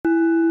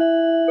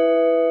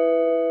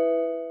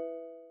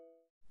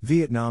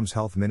Vietnam's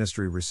health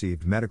ministry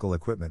received medical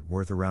equipment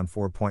worth around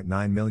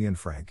 4.9 million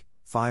franc,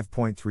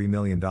 $5.3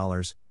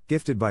 million,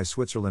 gifted by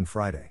Switzerland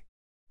Friday.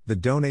 The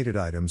donated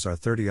items are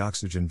 30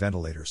 oxygen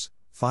ventilators,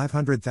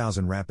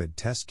 500,000 rapid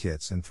test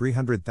kits and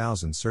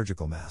 300,000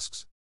 surgical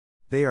masks.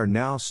 They are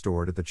now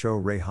stored at the Cho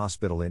Ray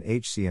Hospital in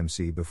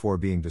HCMC before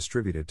being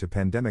distributed to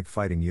pandemic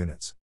fighting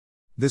units.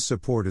 This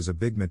support is a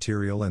big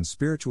material and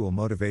spiritual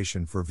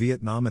motivation for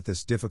Vietnam at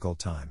this difficult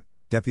time,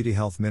 Deputy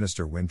Health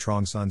Minister Nguyen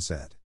Trong Son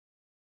said.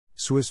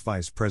 Swiss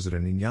Vice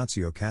President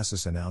Ignacio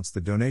Casas announced the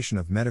donation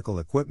of medical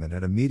equipment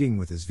at a meeting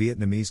with his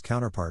Vietnamese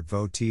counterpart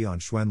Vo Thi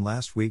Nguyen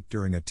last week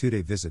during a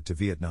two-day visit to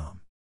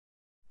Vietnam.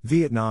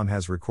 Vietnam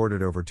has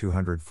recorded over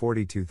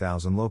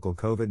 242,000 local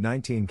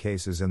COVID-19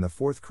 cases in the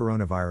fourth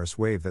coronavirus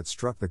wave that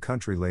struck the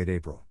country late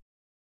April.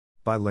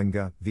 By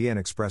Linga,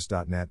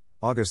 VNExpress.net,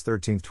 August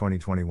 13,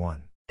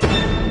 2021.